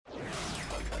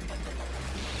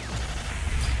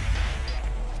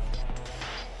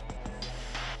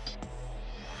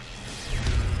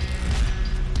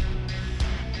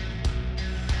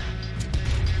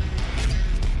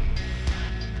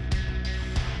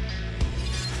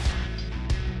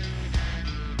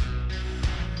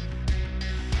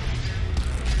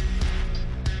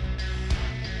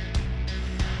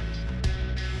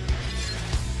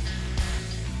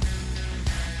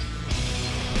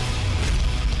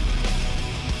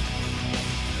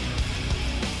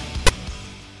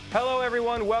Hello,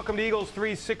 everyone. Welcome to Eagles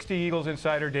 360. Eagles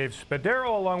insider Dave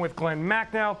Spadaro, along with Glenn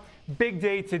Macnow. Big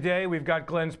day today. We've got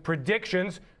Glenn's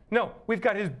predictions. No, we've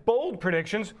got his bold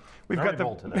predictions. We've got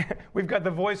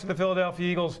the voice of the Philadelphia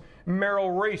Eagles,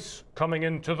 Merrill Reese, coming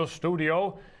into the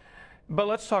studio. But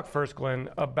let's talk first, Glenn,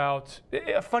 about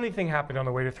a funny thing happened on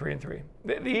the way to 3-3.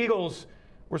 The Eagles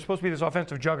were supposed to be this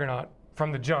offensive juggernaut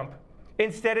from the jump.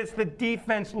 Instead, it's the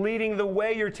defense leading the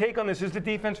way. Your take on this, is the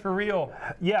defense for real?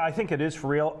 Yeah, I think it is for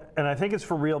real. And I think it's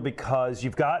for real because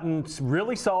you've gotten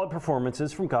really solid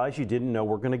performances from guys you didn't know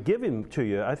were going to give him to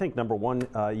you. I think, number one,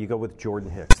 you go with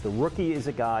Jordan Hicks. The rookie is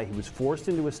a guy who was forced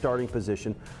into a starting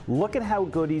position. Look at how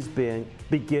good he's been.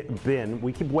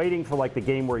 We keep waiting for like the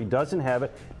game where he doesn't have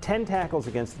it. 10 tackles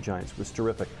against the Giants was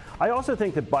terrific. I also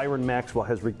think that Byron Maxwell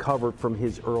has recovered from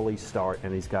his early start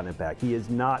and he's gotten it back. He is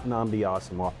not Nnamdi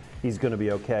Asomugha. He's going to be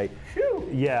okay. Phew.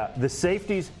 Yeah, the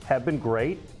safeties have been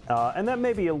great, and that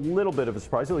may be a little bit of a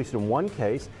surprise, at least in one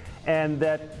case. And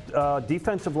that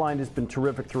defensive line has been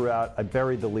terrific throughout. I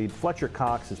buried the lead. Fletcher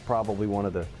Cox is probably one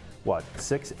of the,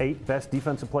 6, 8 best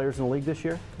defensive players in the league this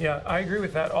year? Yeah, I agree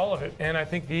with that, all of it. And I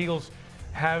think the Eagles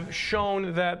have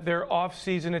shown that their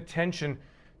off-season attention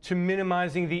to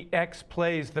minimizing the X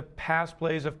plays, the pass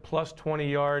plays of plus 20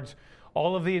 yards,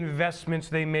 all of the investments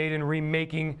they made in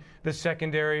remaking the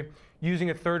secondary, using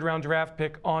a third-round draft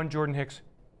pick on Jordan Hicks,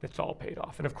 that's all paid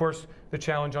off. And, of course, the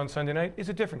challenge on Sunday night is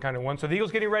a different kind of one. So the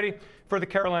Eagles getting ready for the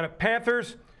Carolina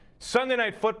Panthers, Sunday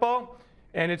Night Football,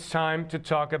 and it's time to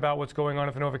talk about what's going on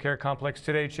at the NovaCare Complex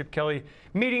today. Chip Kelly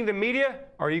meeting the media,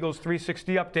 our Eagles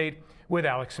 360 update with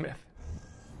Alex Smith.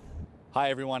 Hi,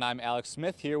 everyone. I'm Alex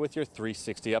Smith here with your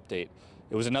 360 update.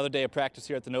 It was another day of practice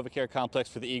here at the NovaCare Complex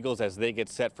for the Eagles as they get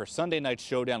set for Sunday night's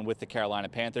showdown with the Carolina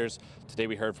Panthers. Today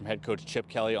we heard from head coach Chip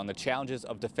Kelly on the challenges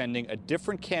of defending a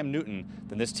different Cam Newton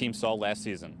than this team saw last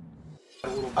season.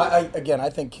 I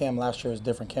think Cam last year was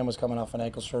different. Cam was coming off an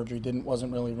ankle surgery,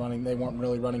 wasn't really running. They weren't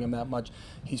really running him that much.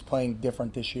 He's playing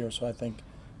different this year, so I think,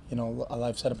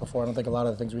 I've said it before, I don't think a lot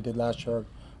of the things we did last year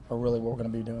are really what we're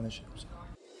going to be doing this year. So.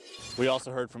 We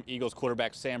also heard from Eagles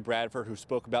quarterback Sam Bradford, who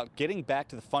spoke about getting back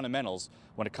to the fundamentals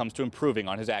when it comes to improving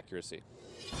on his accuracy.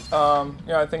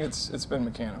 I think it's been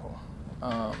mechanical.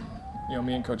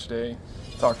 Me and Coach Day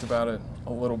talked about it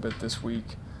a little bit this week.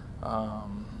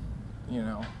 I'm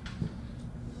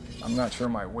not sure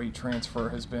my weight transfer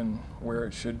has been where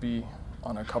it should be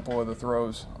on a couple of the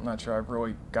throws. I'm not sure I've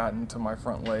really gotten to my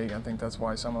front leg. I think that's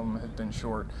why some of them have been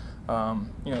short. So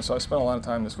I spent a lot of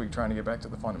time this week trying to get back to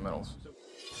the fundamentals.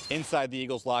 Inside the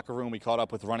Eagles locker room, we caught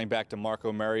up with running back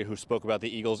DeMarco Murray, who spoke about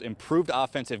the Eagles' improved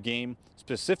offensive game,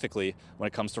 specifically when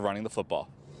it comes to running the football.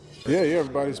 Yeah,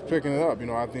 everybody's picking it up.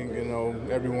 I think,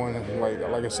 everyone,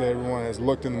 like I said, everyone has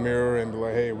looked in the mirror and be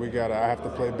like, hey, I have to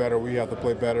play better. We have to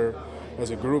play better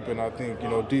as a group. And I think,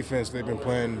 defense, they've been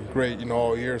playing great,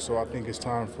 all year. So I think it's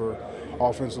time for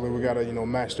offensively, we got to,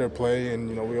 match their play. And,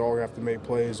 we all have to make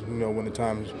plays, when the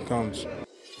time comes.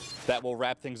 That will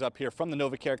wrap things up here from the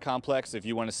NovaCare Complex. If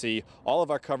you want to see all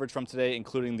of our coverage from today,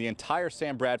 including the entire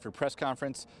Sam Bradford press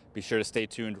conference, be sure to stay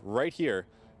tuned right here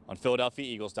on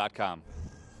PhiladelphiaEagles.com.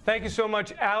 Thank you so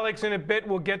much, Alex. In a bit,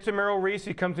 we'll get to Merrill Reese.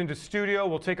 He comes into studio.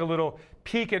 We'll take a little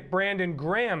peek at Brandon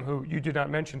Graham, who you did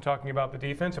not mention, talking about the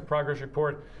defense, a progress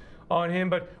report on him.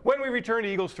 But when we return to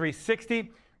Eagles 360,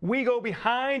 we go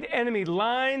behind enemy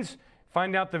lines,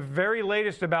 find out the very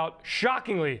latest about,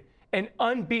 shockingly, an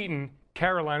unbeaten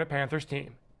Carolina Panthers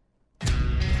team.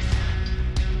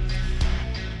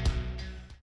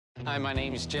 Hi, my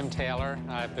name is Jim Taylor.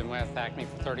 I've been with Acme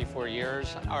for 34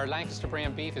 years. Our Lancaster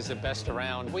brand beef is the best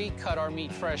around. We cut our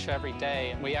meat fresh every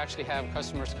day. We actually have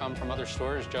customers come from other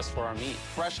stores just for our meat.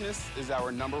 Freshness is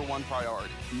our #1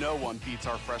 priority. No one beats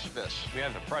our fresh fish. We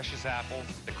have the freshest apples,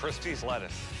 the Christie's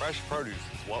lettuce. Fresh produce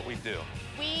is what we do.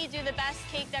 We do the best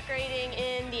cake decorating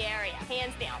in the area,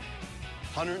 hands down.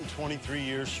 123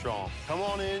 years strong. Come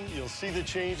on in, you'll see the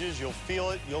changes, you'll feel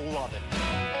it, you'll love it.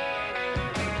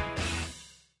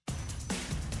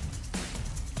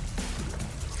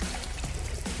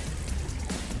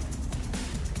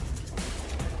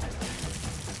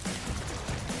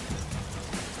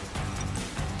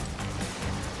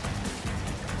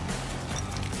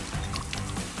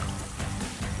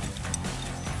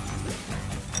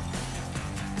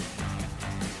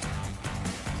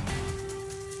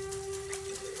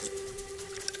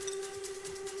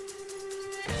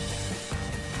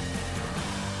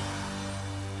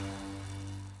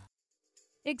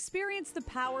 Experience the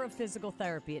power of physical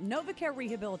therapy. At NovaCare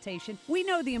Rehabilitation, we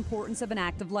know the importance of an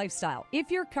active lifestyle. If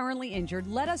you're currently injured,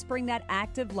 let us bring that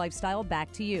active lifestyle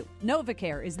back to you.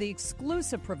 NovaCare is the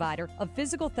exclusive provider of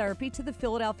physical therapy to the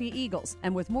Philadelphia Eagles.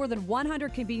 And with more than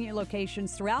 100 convenient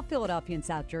locations throughout Philadelphia and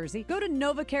South Jersey, go to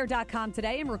NovaCare.com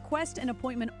today and request an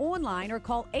appointment online or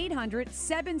call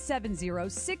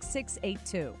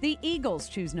 800-770-6682. The Eagles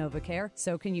choose NovaCare,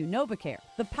 so can you. NovaCare,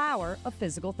 the power of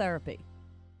physical therapy.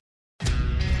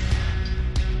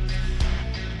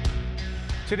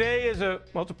 Today is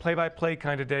it's a play-by-play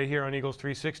kind of day here on Eagles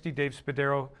 360. Dave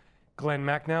Spadaro, Glenn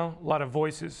Macnow. A lot of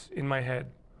voices in my head.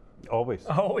 Always.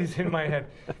 Always in my head.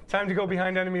 Time to go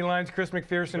behind enemy lines. Chris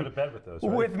McPherson. Go to bed with those,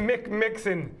 right? With Mick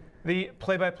Mixon, the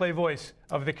play-by-play voice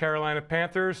of the Carolina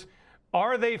Panthers.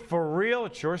 Are they for real?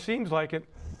 It sure seems like it.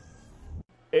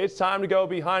 It's time to go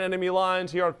behind enemy lines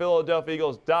here on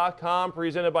PhiladelphiaEagles.com,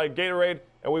 presented by Gatorade.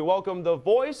 And we welcome the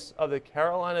voice of the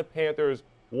Carolina Panthers,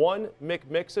 one Mick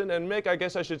Mixon. And Mick, I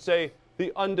guess I should say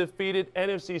the undefeated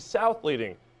NFC South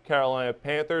leading Carolina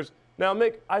Panthers. Now,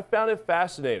 Mick, I found it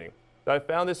fascinating that I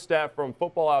found this stat from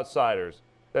Football Outsiders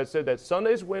that said that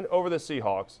Sunday's win over the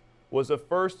Seahawks was the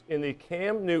first in the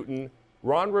Cam Newton,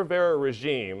 Ron Rivera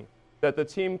regime that the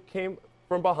team came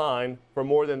from behind for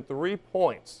more than 3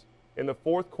 points in the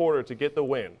fourth quarter to get the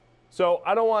win. So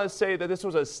I don't want to say that this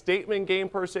was a statement game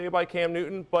per se by Cam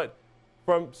Newton, but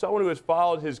from someone who has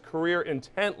followed his career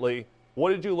intently,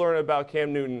 what did you learn about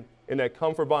Cam Newton in that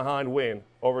come-from-behind win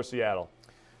over Seattle?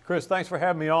 Chris, thanks for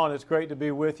having me on. It's great to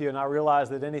be with you, and I realize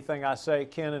that anything I say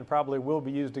can and probably will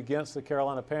be used against the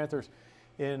Carolina Panthers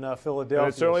in Philadelphia.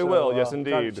 And it certainly will, yes,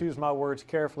 indeed. Try to choose my words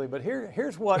carefully. But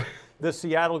here's what the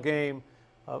Seattle game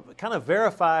kind of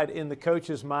verified in the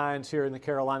coaches' minds here in the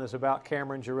Carolinas about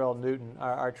Cameron Jarrell Newton,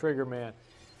 our trigger man.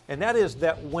 And that is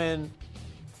that when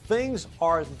things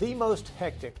are the most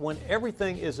hectic, when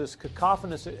everything is as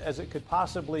cacophonous as it could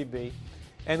possibly be,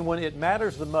 and when it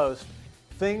matters the most,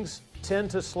 things tend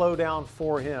to slow down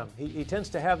for him. He tends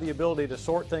to have the ability to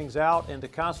sort things out and to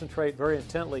concentrate very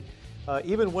intently,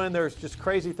 even when there's just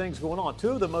crazy things going on.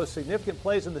 Two of the most significant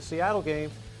plays in the Seattle game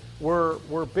were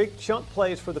big chunk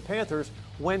plays for the Panthers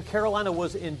when Carolina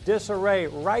was in disarray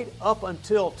right up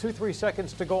until 2-3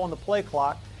 seconds to go on the play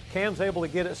clock. Cam's able to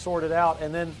get it sorted out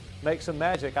and then make some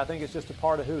magic. I think it's just a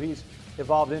part of who he's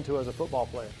evolved into as a football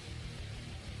player.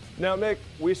 Now, Mick,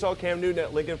 we saw Cam Newton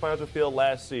at Lincoln Financial Field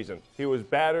last season. He was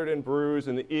battered and bruised,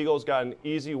 and the Eagles got an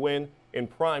easy win in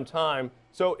prime time.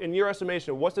 So, in your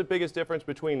estimation, what's the biggest difference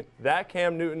between that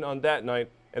Cam Newton on that night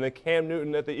and the Cam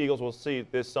Newton that the Eagles will see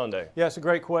this Sunday? Yeah, it's a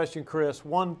great question, Chris.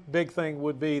 One big thing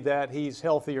would be that he's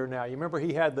healthier now. You remember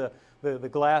he had the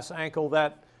glass ankle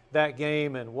that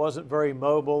game and wasn't very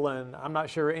mobile, and I'm not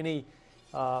sure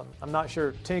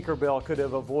Tinkerbell could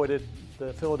have avoided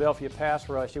the Philadelphia pass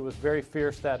rush. It was very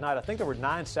fierce that night. I think there were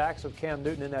 9 sacks of Cam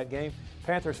Newton in that game.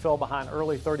 Panthers fell behind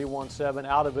early, 31-7,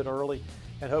 out of it early,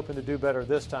 and hoping to do better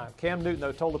this time. Cam Newton,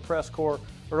 though, told the press corps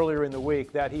earlier in the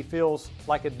week that he feels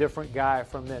like a different guy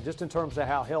from then, just in terms of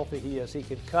how healthy he is. He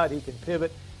can cut, he can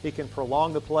pivot, he can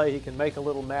prolong the play, he can make a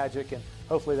little magic, and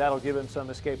hopefully that'll give him some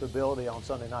escapability on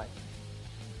Sunday night.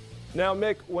 Now,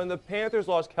 Mick, when the Panthers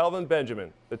lost Kelvin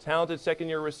Benjamin, the talented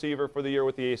second-year receiver for the year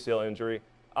with the ACL injury,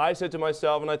 I said to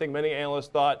myself, and I think many analysts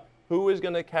thought, who is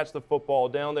going to catch the football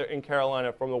down there in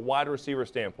Carolina from the wide receiver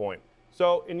standpoint?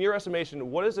 So, in your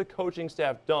estimation, what has the coaching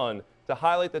staff done to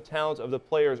highlight the talents of the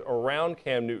players around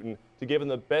Cam Newton to give him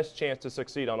the best chance to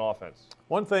succeed on offense?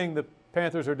 One thing the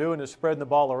Panthers are doing is spreading the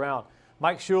ball around.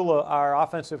 Mike Shula, our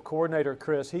offensive coordinator,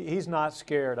 Chris, he's not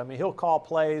scared. I mean, he'll call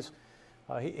plays.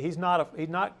 He's not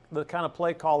the kind of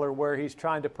play caller where he's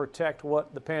trying to protect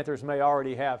what the Panthers may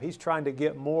already have. He's trying to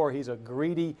get more. He's a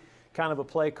greedy kind of a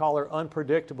play caller,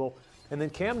 unpredictable. And then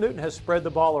Cam Newton has spread the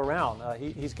ball around.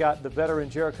 He's got the veteran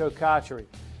Jericho Cotchery,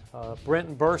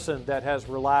 Brenton Burson that has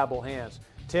reliable hands,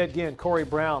 Ted Ginn, Corey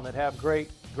Brown that have great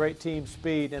team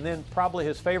speed, and then probably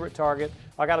his favorite target,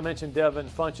 I got to mention Devin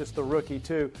Funchess, the rookie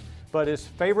too, but his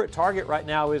favorite target right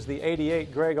now is the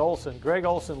 88, Greg Olsen. Greg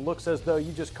Olsen looks as though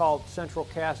you just called central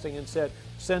casting and said,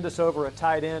 send us over a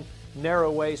tight end,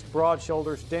 narrow waist, broad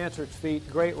shoulders, dancer's feet,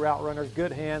 great route runner,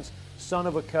 good hands, son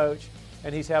of a coach,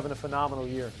 and he's having a phenomenal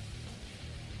year.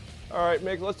 All right,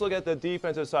 Mick, let's look at the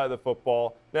defensive side of the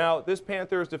football. Now, this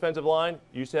Panthers defensive line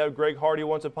used to have Greg Hardy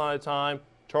once upon a time.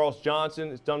 Charles Johnson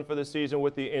is done for the season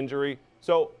with the injury.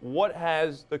 So what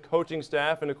has the coaching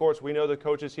staff, and of course we know the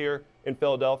coaches here in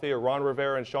Philadelphia, Ron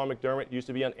Rivera and Sean McDermott, used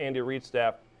to be on Andy Reid's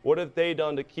staff. What have they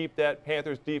done to keep that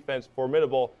Panthers defense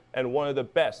formidable and one of the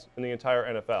best in the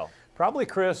entire NFL? Probably,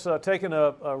 Chris, taking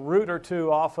a root or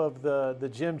two off of the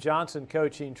Jim Johnson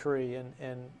coaching tree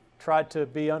and tried to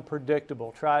be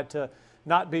unpredictable, tried to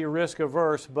not be risk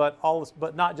averse, but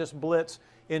not just blitz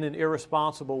in an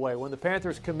irresponsible way. When the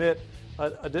Panthers commit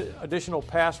additional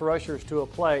pass rushers to a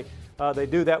play, they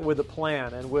do that with a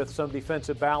plan and with some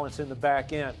defensive balance in the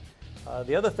back end.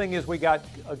 The other thing is we got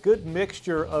a good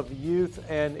mixture of youth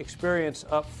and experience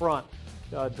up front.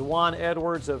 Dewan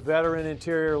Edwards, a veteran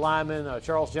interior lineman.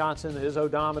 Charles Johnson, his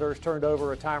odometer has turned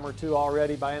over a time or two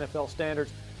already by NFL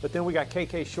standards. But then we got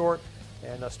KK Short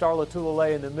and Starla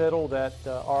Tulele in the middle that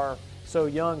are so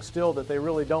young still that they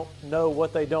really don't know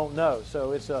what they don't know.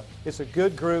 So it's a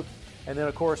good group. And then,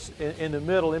 of course, in the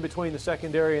middle, in between the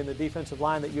secondary and the defensive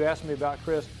line that you asked me about,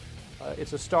 Chris,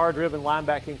 it's a star-driven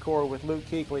linebacking core with Luke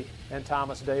Kuechly and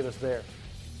Thomas Davis there.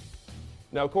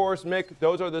 Now, of course, Mick,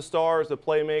 those are the stars, the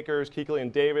playmakers, Kuechly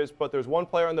and Davis, but there's one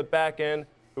player on the back end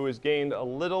who has gained a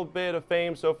little bit of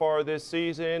fame so far this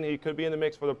season. He could be in the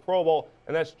mix for the Pro Bowl,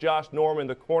 and that's Josh Norman,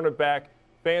 the cornerback.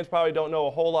 Fans probably don't know a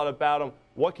whole lot about him.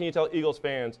 What can you tell Eagles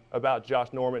fans about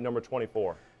Josh Norman, number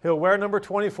 24? He'll wear number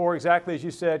 24, exactly as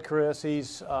you said, Chris.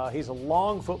 He's a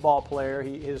long football player.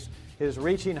 His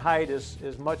reaching height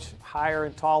is much higher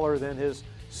and taller than his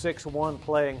 6'1"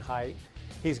 playing height.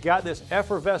 He's got this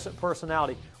effervescent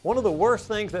personality. One of the worst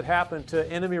things that happened to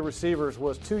enemy receivers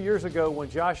was 2 years ago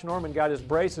when Josh Norman got his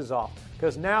braces off,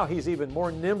 because now he's even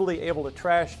more nimbly able to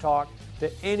trash talk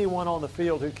to anyone on the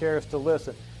field who cares to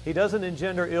listen. He doesn't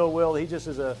engender ill will. He just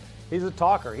he's a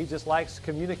talker. He just likes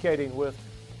communicating with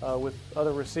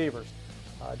other receivers.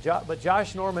 But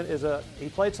Josh Norman he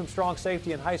played some strong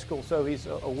safety in high school, so he's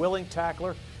a willing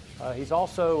tackler. He's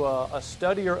also a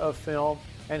studier of film,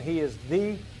 and he is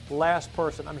the last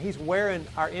person. I mean, he's wearing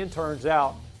our interns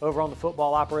out over on the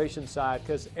football operations side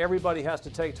because everybody has to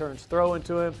take turns throwing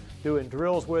to him, doing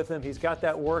drills with him. He's got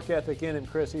that work ethic in him,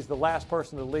 Chris. He's the last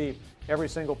person to leave every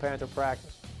single Panther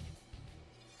practice.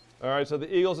 All right, so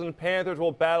the Eagles and the Panthers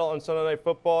will battle on Sunday Night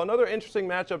Football. Another interesting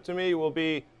matchup to me will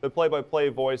be the play-by-play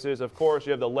voices. Of course,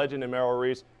 you have the legend in Merrill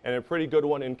Reese and a pretty good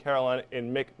one in Carolina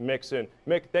in Mick Mixon.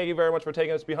 Mick, thank you very much for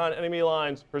taking us behind enemy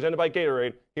lines, presented by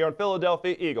Gatorade here on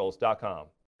PhiladelphiaEagles.com.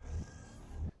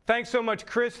 Thanks so much,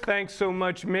 Chris. Thanks so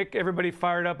much, Mick. Everybody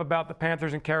fired up about the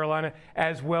Panthers in Carolina,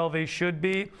 as well they should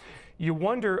be. You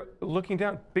wonder, looking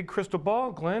down, big crystal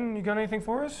ball. Glenn, you got anything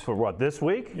for us? For what, this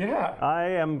week? Yeah. I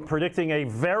am predicting a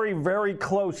very, very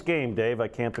close game, Dave. I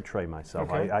can't betray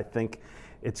myself. Okay. I think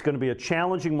it's going to be a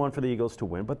challenging one for the Eagles to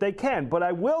win, but they can. But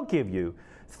I will give you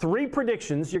 3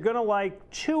 predictions. You're going to like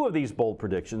 2 of these bold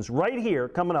predictions right here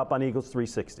coming up on Eagles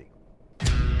 360.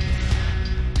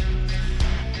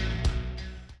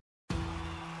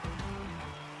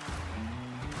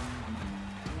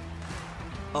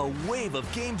 A wave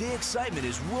of game day excitement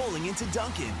is rolling into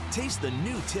Dunkin'. Taste the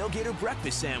new Tailgater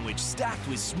Breakfast Sandwich stacked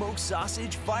with smoked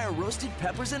sausage, fire-roasted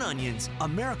peppers, and onions.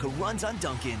 America runs on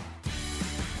Dunkin'.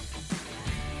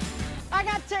 I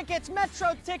got tickets,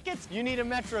 Metro tickets. You need a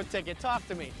Metro ticket. Talk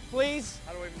to me, please.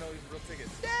 How do I even know these are real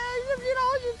tickets?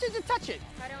 You touch it.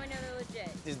 How do I know they're legit?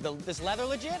 Is this leather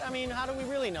legit? I mean, how do we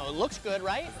really know? It looks good,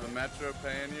 right? Is the Metro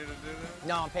paying you to do this?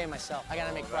 No, I'm paying myself. I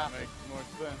gotta make profit. That makes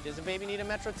more sense. Does the baby need a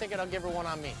Metro ticket? I'll give her one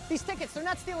on me. These tickets, they're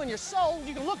not stealing your soul.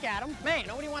 You can look at them. Man,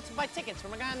 nobody wants to buy tickets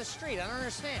from a guy on the street. I don't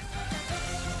understand.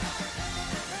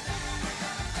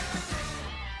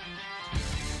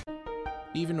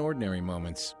 Even ordinary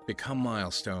moments become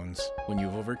milestones when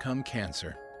you've overcome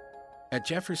cancer. At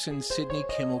Jefferson's Sidney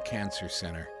Kimmel Cancer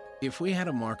Center, if we had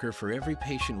a marker for every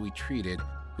patient we treated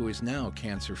who is now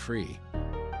cancer-free,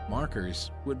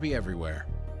 markers would be everywhere.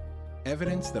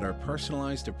 Evidence that our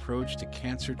personalized approach to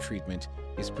cancer treatment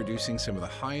is producing some of the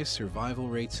highest survival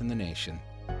rates in the nation.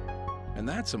 And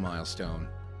that's a milestone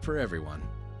for everyone.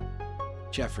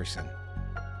 Jefferson,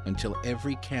 until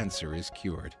every cancer is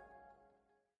cured.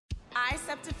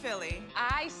 I-SEPTA Philly.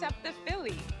 I-SEPTA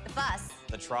Philly. The bus.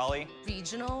 The trolley.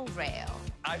 Regional Rail.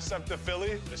 I-SEPTA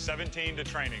Philly, the 17 to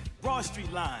training. Broad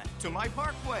Street line to my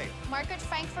Parkway. Margaret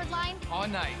Frankfurt line. All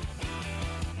night.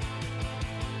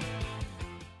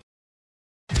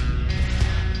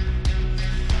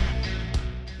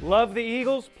 Love the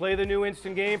Eagles? Play the new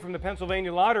instant game from the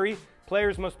Pennsylvania Lottery.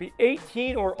 Players must be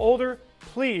 18 or older.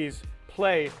 Please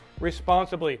play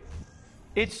responsibly.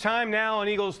 It's time now on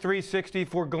Eagles 360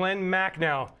 for Glenn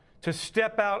Macnow to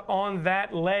step out on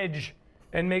that ledge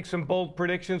and make some bold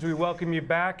predictions. We welcome you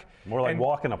back. More like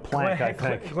walking a plank, I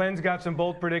think. Glenn's got some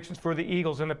bold predictions for the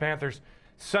Eagles and the Panthers.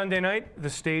 Sunday night, the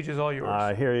stage is all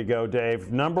yours. Here you go,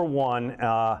 Dave. Number one,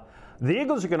 The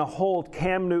Eagles are going to hold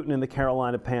Cam Newton and the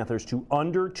Carolina Panthers to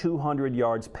under 200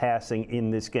 yards passing in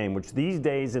this game, which these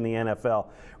days in the NFL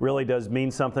really does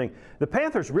mean something. The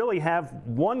Panthers really have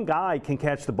one guy can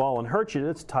catch the ball and hurt you.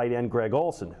 That's tight end Greg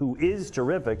Olsen, who is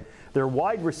terrific. Their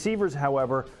wide receivers,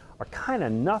 however, are kind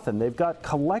of nothing. They've got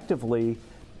collectively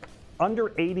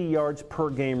under 80 yards per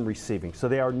game receiving, so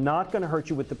they are not going to hurt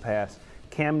you with the pass.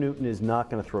 Cam Newton is not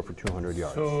going to throw for 200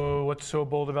 yards. So what's so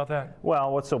bold about that?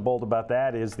 Well, what's so bold about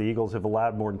that is the Eagles have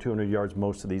allowed more than 200 yards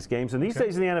most of these games. And these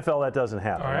days in the NFL, that doesn't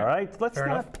happen, all right? Let's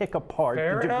not pick apart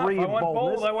the degree of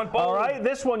boldness. I want bold. All right?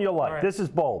 This one you'll like. Right. This is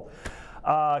bold.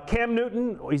 Cam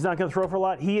Newton, he's not going to throw for a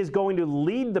lot. He is going to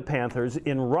lead the Panthers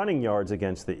in running yards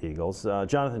against the Eagles.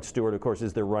 Jonathan Stewart, of course,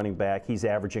 is their running back. He's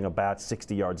averaging about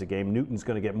 60 yards a game. Newton's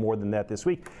going to get more than that this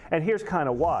week. And here's kind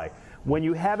of why. When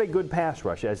you have a good pass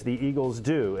rush, as the Eagles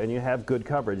do, and you have good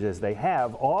coverage, as they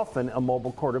have, often a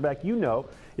mobile quarterback, you know,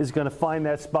 is going to find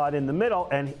that spot in the middle,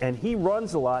 and he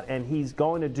runs a lot, and he's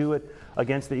going to do it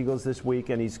against the Eagles this week,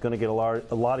 and he's going to get a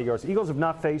lot of yards. The Eagles have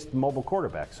not faced mobile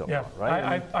quarterbacks so far,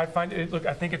 right? I find it, look,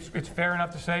 I think it's fair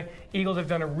enough to say Eagles have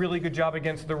done a really good job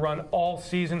against the run all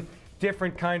season.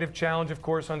 Different kind of challenge, of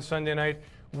course, on Sunday night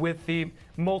with the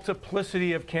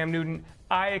multiplicity of Cam Newton.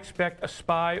 I expect a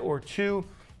spy or two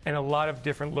and a lot of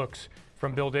different looks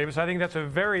from Bill Davis. I think that's a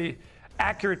very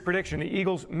accurate prediction. The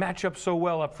Eagles match up so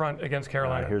well up front against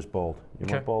Carolina. Here's bold. You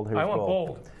want bold? Here's I want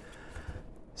bold.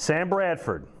 Sam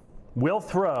Bradford will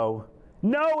throw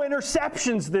no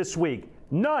interceptions this week.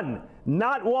 None.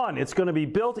 Not one. It's going to be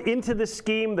built into the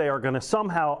scheme. They are going to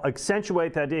somehow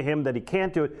accentuate that to him that he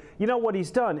can't do it. You know what he's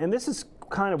done, and this is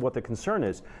kind of what the concern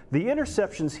is. The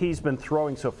interceptions he's been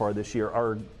throwing so far this year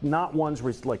are not ones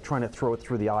where he's like trying to throw it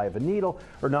through the eye of a needle,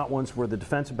 or not ones where the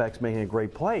defensive back's making a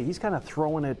great play. He's kind of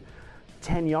throwing it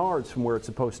 10 yards from where it's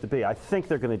supposed to be. I think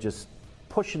they're going to just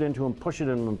push it into him, push it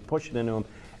into him, push it into him.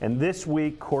 And this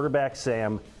week, quarterback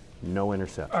Sam, no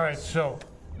interceptions. All right, so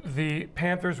the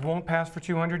Panthers won't pass for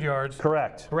 200 yards.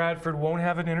 Correct. Bradford won't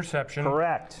have an interception.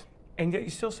 Correct. And yet you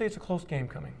still say it's a close game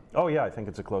coming. Oh, yeah, I think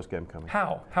it's a close game coming.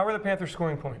 How? How are the Panthers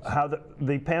scoring points? How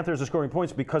the Panthers are scoring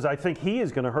points because I think he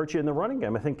is going to hurt you in the running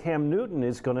game. I think Cam Newton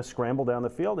is going to scramble down the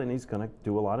field, and he's going to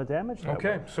do a lot of damage that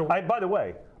way. So by the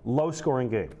way, low-scoring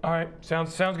game. All right,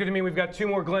 sounds good to me. We've got two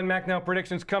more Glenn Macnow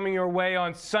predictions coming your way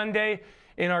on Sunday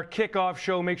in our kickoff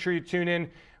show. Make sure you tune in.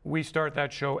 We start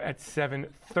that show at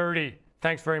 7:30.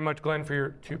 Thanks very much, Glenn, for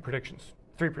your three predictions.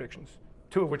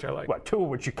 Two of which I like. What, two of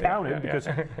which you counted? Because,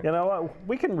 you know what,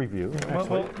 we can review.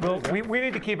 We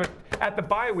need to keep it. At the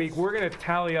bye week, we're going to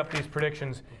tally up these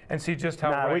predictions and see just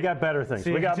how right. We got better things.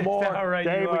 We got more. Right,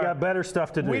 Dave, we got better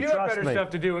stuff to do. We do have better stuff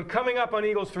to do. And coming up on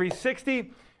Eagles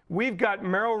 360, we've got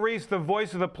Merrill Reese, the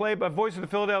voice of the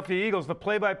Philadelphia Eagles, the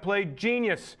play-by-play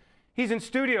genius. He's in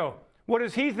studio. What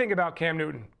does he think about Cam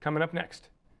Newton? Coming up next.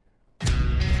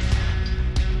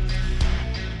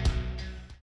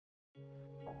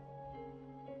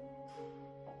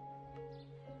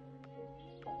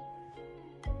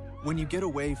 When you get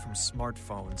away from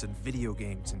smartphones and video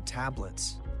games and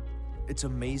tablets, it's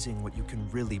amazing what you can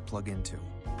really plug into.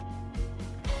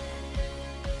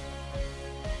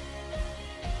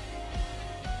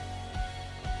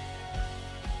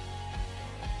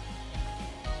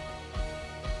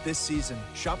 This season,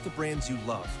 shop the brands you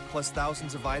love, plus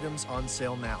thousands of items on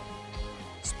sale now.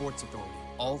 Sports Authority,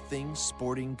 all things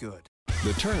sporting good.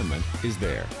 The tournament is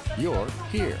there. You're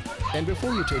here. And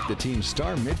before you take the team's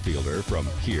star midfielder from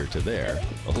here to there,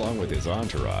 along with his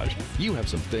entourage, you have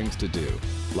some things to do,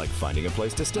 like finding a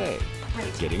place to stay,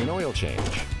 getting an oil change,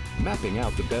 mapping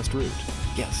out the best route.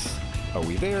 Yes. Are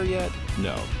we there yet?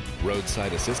 No.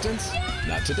 Roadside assistance?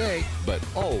 Not today, but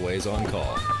always on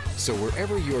call. So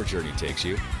wherever your journey takes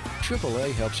you,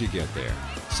 AAA helps you get there.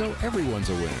 So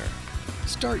everyone's a winner.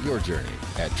 Start your journey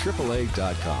at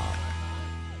AAA.com.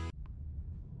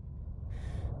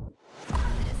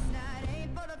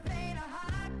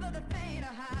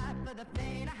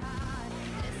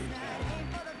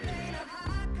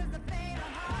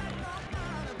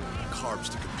 Carbs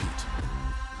to compete.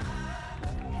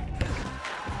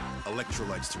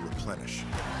 Electrolytes to replenish.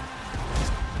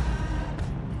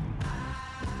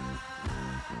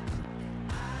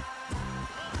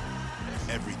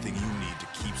 Everything you need to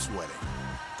keep sweating.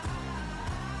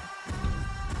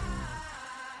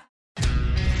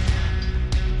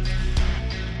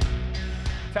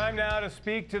 Time now to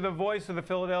speak to the voice of the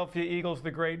Philadelphia Eagles,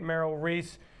 the great Merrill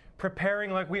Reese,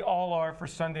 preparing like we all are for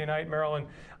Sunday night, Maryland.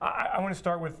 I want to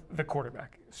start with the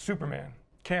quarterback, Superman,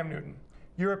 Cam Newton.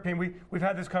 Your opinion, we've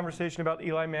had this conversation about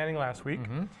Eli Manning last week.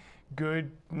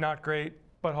 Good, not great,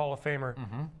 but Hall of Famer.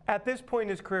 At this point in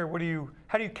his career,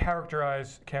 how do you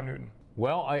characterize Cam Newton?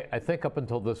 Well, I think up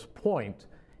until this point,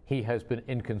 he has been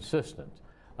inconsistent.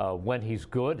 When he's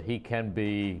good, he can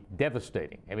be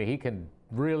devastating. I mean, he can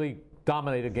really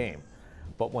dominate a game.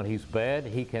 But when he's bad,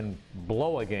 he can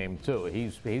blow a game too.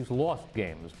 He's lost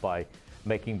games by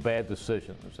making bad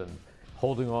decisions and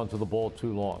holding on to the ball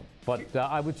too long. But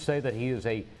I would say that he is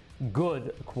a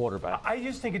good quarterback. I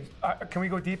just think it's. Can we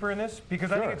go deeper in this?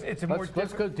 Because Sure. I think it's a more.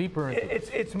 Let's go deeper into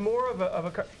it. It's more of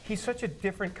a. He's such a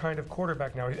different kind of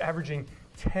quarterback now. He's averaging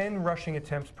 10 rushing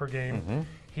attempts per game.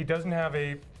 He doesn't have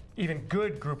a even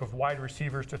good group of wide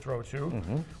receivers to throw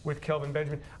to with Kelvin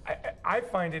Benjamin. I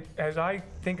find it, as I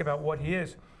think about what he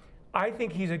is, I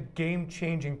think he's a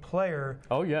game-changing player.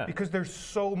 Oh, yeah. Because there's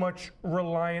so much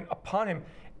reliant upon him.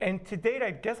 And to date,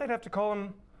 I guess I'd have to call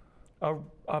him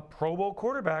a Pro Bowl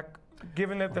quarterback,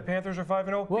 given that the Panthers are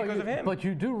 5-0 because of him. But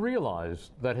you do realize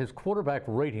that his quarterback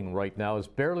rating right now is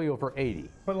barely over 80.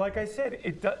 But like I said,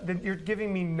 you're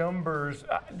giving me numbers.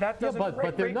 That doesn't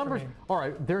but their rate numbers, for me. all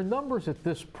right, their numbers at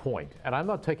this point, and I'm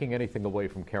not taking anything away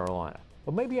from Carolina,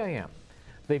 but maybe I am.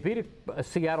 They beat a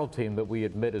Seattle team that we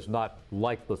admit is not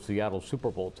like the Seattle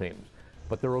Super Bowl teams,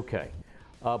 but they're okay.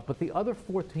 But the other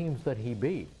 4 teams that he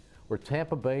beat were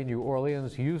Tampa Bay, New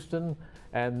Orleans, Houston,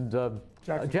 and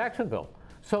Jacksonville.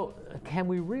 So can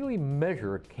we really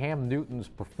measure Cam Newton's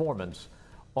performance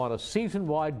on a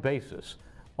season-wide basis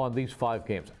on these 5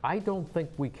 games? I don't think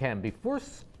we can. Before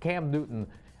Cam Newton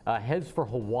heads for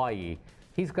Hawaii,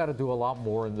 he's got to do a lot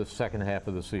more in the second half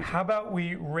of the season. How about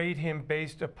we rate him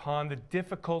based upon the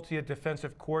difficulty a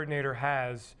defensive coordinator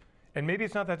has, and maybe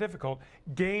it's not that difficult,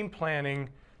 game planning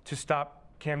to stop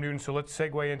Cam Newton. So let's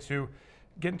segue into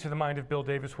getting to the mind of Bill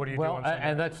Davis. What do you do on Sunday?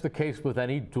 And that's the case with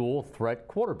any dual-threat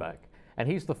quarterback. And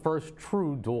he's the first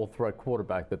true dual-threat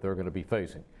quarterback that they're going to be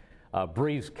facing.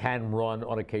 Breeze can run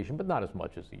on occasion, but not as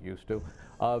much as he used to.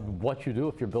 What you do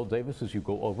if you're Bill Davis is you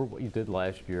go over what you did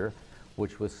last year,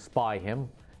 which was spy him,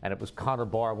 and it was Connor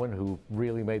Barwin who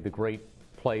really made the great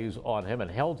plays on him and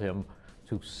held him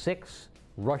to 6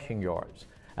 rushing yards.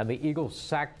 And the Eagles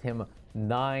sacked him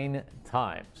 9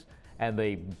 times, and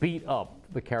they beat up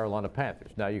the Carolina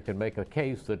Panthers. Now, you can make a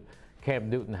case that Cam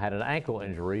Newton had an ankle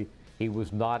injury. He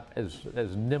was not as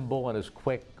nimble and as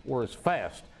quick or as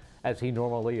fast as he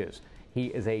normally is. He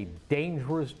is a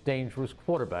dangerous, dangerous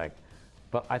quarterback,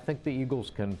 but I think the Eagles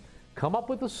can come up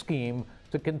with a scheme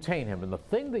to contain him. And the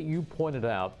thing that you pointed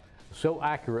out so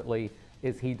accurately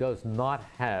is he does not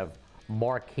have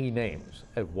marquee names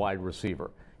at wide receiver.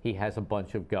 He has a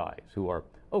bunch of guys who are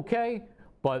okay,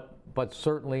 but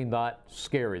certainly not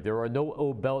scary. There are no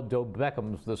Odell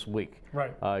Beckhams this week.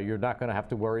 Right. You're not going to have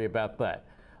to worry about that.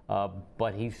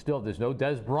 But there's no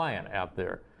Des Bryant out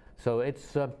there. So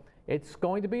it's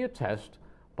going to be a test,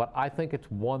 but I think it's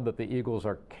one that the Eagles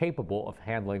are capable of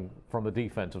handling from a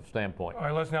defensive standpoint. All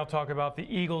right, let's now talk about the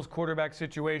Eagles quarterback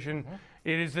situation.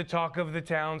 It is the talk of the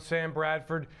town. Sam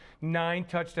Bradford, 9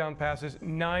 touchdown passes,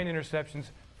 9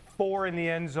 interceptions, 4 in the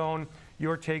end zone.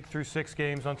 Your take through 6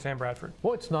 games on Sam Bradford?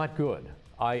 Well, it's not good.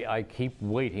 I keep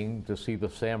waiting to see the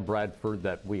Sam Bradford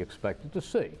that we expected to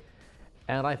see.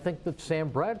 And I think that Sam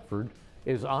Bradford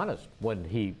is honest when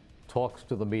he talks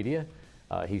to the media.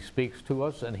 He speaks to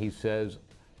us and he says,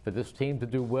 for this team to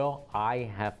do well, I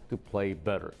have to play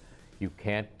better. You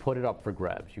can't put it up for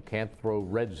grabs. You can't throw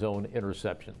red zone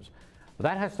interceptions.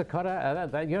 That has to cut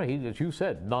out. As you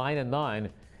said, 9 and 9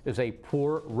 is a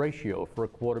poor ratio for a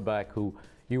quarterback who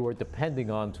you are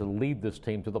depending on to lead this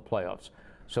team to the playoffs.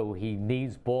 So he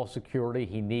needs ball security.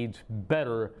 He needs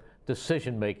better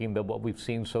decision making than what we've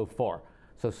seen so far.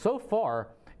 So far,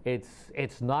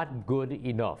 it's not good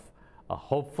enough.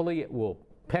 Hopefully, it will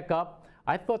pick up.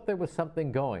 I thought there was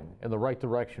something going in the right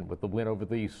direction with the win over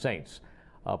the Saints,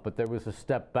 but there was a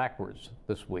step backwards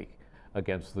this week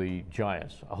against the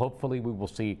Giants. Hopefully, we will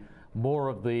see more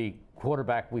of the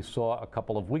quarterback we saw a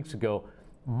couple of weeks ago,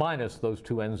 minus those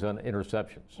 2 end zone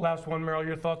interceptions. Last one, Merrill,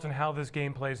 your thoughts on how this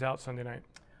game plays out Sunday night?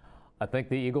 I think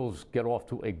the Eagles get off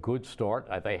to a good start.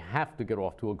 They have to get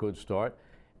off to a good start.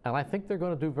 And I think they're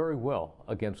going to do very well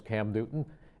against Cam Newton.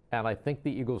 And I think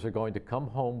the Eagles are going to come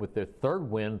home with their 3rd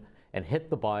win and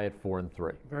hit the bye at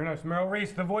 4-3. Very nice. Merrill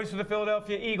Reese, the voice of the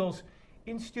Philadelphia Eagles,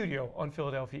 in studio on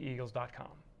PhiladelphiaEagles.com.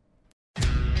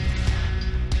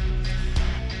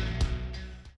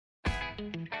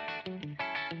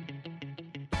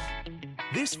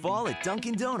 This fall at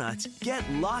Dunkin' Donuts, get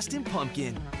lost in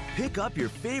pumpkin. Pick up your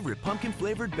favorite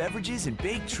pumpkin-flavored beverages and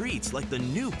baked treats like the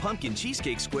new Pumpkin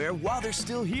Cheesecake Square while they're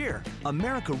still here.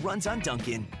 America runs on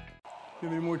Dunkin'.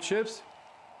 Any more chips?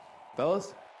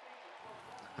 Fellas?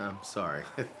 I'm sorry.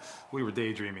 We were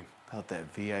daydreaming. About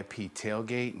that VIP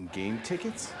tailgate and game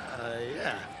tickets?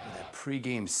 Yeah. That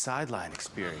pregame sideline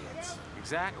experience.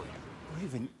 Exactly. Or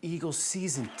even Eagles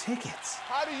season tickets.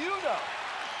 How do you know?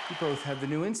 We both have the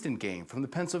new instant game from the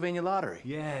Pennsylvania Lottery.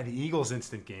 Yeah, the Eagles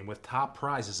instant game with top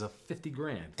prizes of 50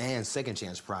 grand. And second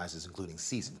chance prizes, including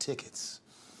season tickets.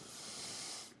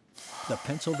 The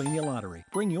Pennsylvania Lottery.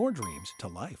 Bring your dreams to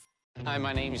life. Hi,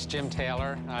 my name is Jim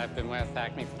Taylor. I've been with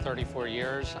Acme for 34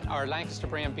 years. Our Lancaster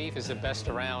brand beef is the best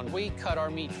around. We cut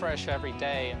our meat fresh every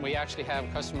day. We actually have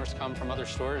customers come from other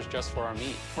stores just for our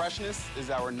meat. Freshness is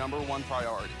our #1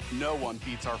 priority. No one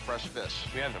beats our fresh fish.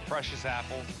 We have the freshest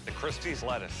apples, the Christie's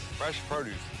lettuce. Fresh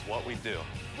produce is what we do.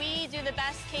 We do the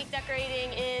best cake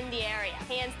decorating in the area,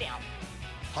 hands down.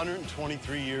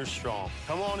 123 years strong.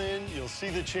 Come on in, you'll see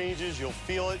the changes, you'll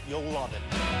feel it, you'll love it.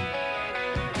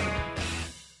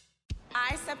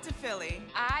 I-SEPTA Philly.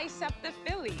 I-SEPTA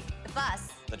Philly. The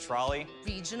bus. The trolley.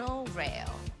 Regional Rail.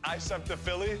 I-SEPTA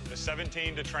Philly, the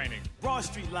 17 to training. Broad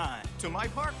Street line to my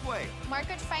Parkway.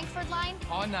 Margaret Frankford line.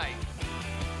 All night.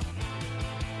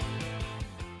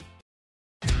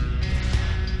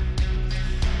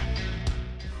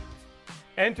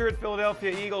 Enter at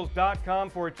PhiladelphiaEagles.com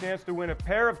for a chance to win a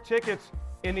pair of tickets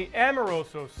in the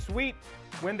Amoroso Suite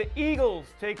when the Eagles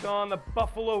take on the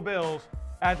Buffalo Bills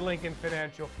at Lincoln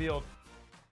Financial Field.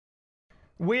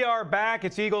 We are back.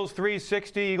 It's Eagles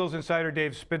 360. Eagles insider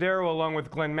Dave Spadaro along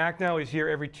with Glenn Macnow. He's here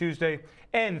every Tuesday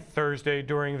and Thursday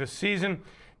during the season.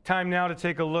 Time now to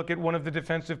take a look at one of the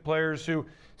defensive players who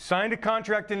signed a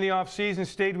contract in the offseason,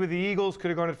 stayed with the Eagles,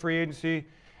 could have gone to free agency,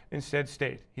 instead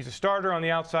stayed. He's a starter on the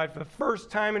outside for the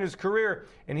first time in his career,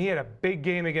 and he had a big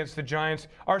game against the Giants.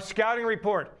 Our scouting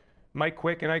report, Mike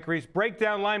Quick and Ike Reese,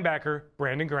 breakdown linebacker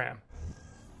Brandon Graham.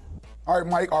 All right,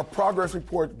 Mike, our progress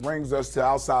report brings us to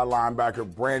outside linebacker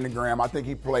Brandon Graham. I think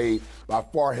he played by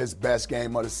far his best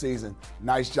game of the season.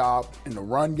 Nice job in the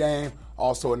run game,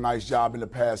 also a nice job in the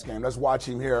pass game. Let's watch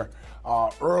him here.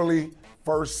 Early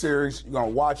first series, you're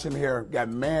going to watch him here. Got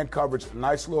man coverage,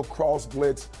 nice little cross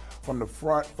blitz from the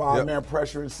front, five-man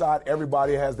pressure inside.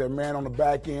 Everybody has their man on the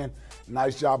back end.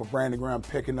 Nice job of Brandon Graham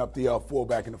picking up the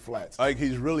fullback in the flats. Ike,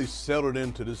 he's really settled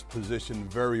into this position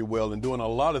very well and doing a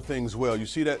lot of things well. You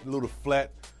see that little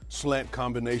flat slant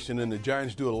combination, and the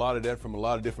Giants do a lot of that from a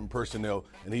lot of different personnel,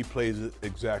 and he plays it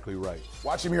exactly right.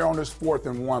 Watch him here on this 4th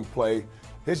and 1 play.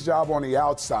 His job on the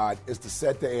outside is to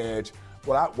set the edge.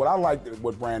 What I like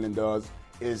what Brandon does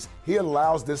is he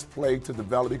allows this play to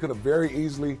develop. He could have very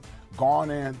easily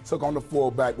gone in, took on the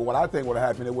fullback, but what I think would have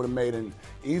happened, it would have made an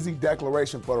easy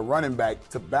declaration for the running back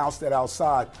to bounce that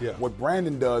outside. Yeah. What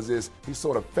Brandon does is he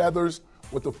sort of feathers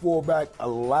with the fullback,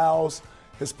 allows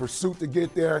his pursuit to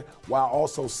get there while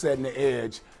also setting the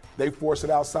edge. They force it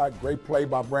outside. Great play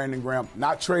by Brandon Graham.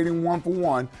 Not trading one for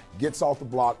one, gets off the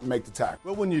block and make the tackle.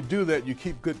 Well, when you do that, you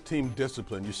keep good team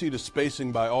discipline. You see the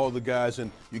spacing by all the guys,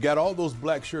 and you got all those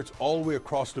black shirts all the way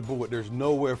across the board. There's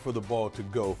nowhere for the ball to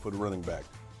go for the running back.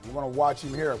 We're going to watch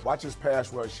him here. Watch his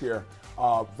pass rush here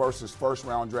versus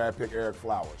first-round draft pick Eric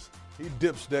Flowers. He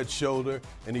dips that shoulder,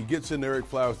 and he gets in Eric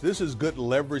Flowers. This is good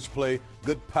leverage play,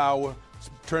 good power,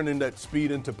 turning that speed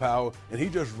into power, and he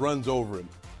just runs over him.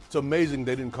 It's amazing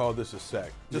they didn't call this a sack.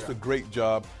 Just a great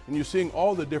job. And you're seeing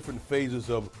all the different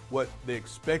phases of what they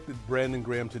expected Brandon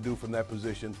Graham to do from that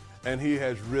position, and he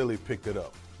has really picked it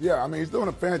up. Yeah, I mean, he's doing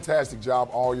a fantastic job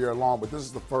all year long, but this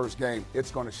is the first game. It's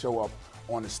going to show up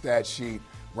on the stat sheet.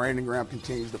 Brandon Graham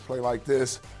continues to play like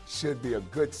this. Should be a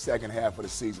good second half of the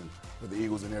season for the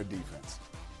Eagles and their defense.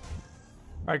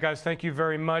 All right, guys, thank you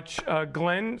very much.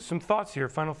 Glenn, some thoughts here,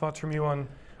 final thoughts from you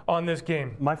on this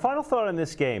game. My final thought on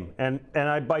this game, and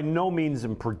I by no means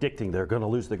am predicting they're going to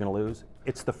lose.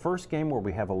 It's the first game where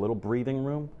we have a little breathing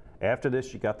room. After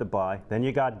this, you got the bye. Then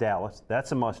you got Dallas.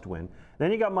 That's a must-win.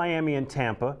 Then you got Miami and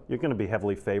Tampa. You're going to be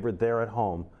heavily favored. They're at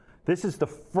home. This is the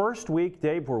first week,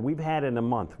 Dave, where we've had in a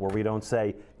month where we don't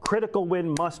say critical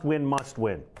win, must win, must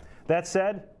win. That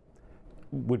said,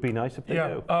 would be nice if they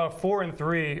do.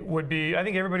 4-3 would be. I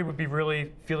think everybody would be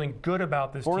really feeling good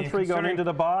about this team. 4-3 going into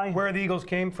the bye. Where the Eagles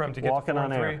came from to get to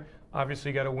 4-3.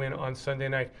 Obviously, got to win on Sunday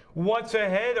night. What's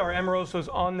ahead? Our Amoroso's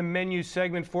on the menu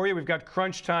segment for you. We've got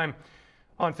Crunch Time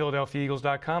on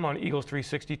PhiladelphiaEagles.com on Eagles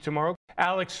 360 tomorrow.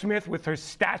 Alex Smith with her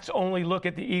stats-only look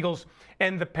at the Eagles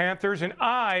and the Panthers. And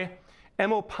I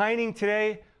am opining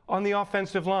today on the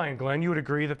offensive line. Glenn, you would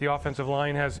agree that the offensive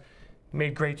line has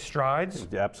made great strides?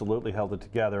 It absolutely held it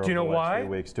together over the last 3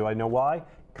 weeks. Do I know why?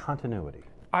 Continuity.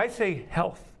 I say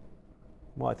health.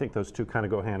 Well, I think those two kind of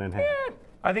go hand in hand. Yeah.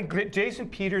 I think Jason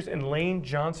Peters and Lane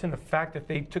Johnson, the fact that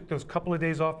they took those couple of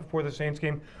days off before the Saints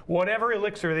game, whatever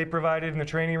elixir they provided in the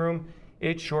training room,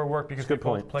 it sure worked because they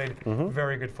both played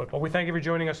very good football. We thank you for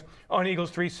joining us on Eagles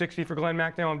 360. For Glenn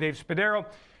McDowell, I'm Dave Spadaro.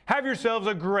 Have yourselves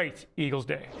a great Eagles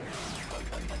day.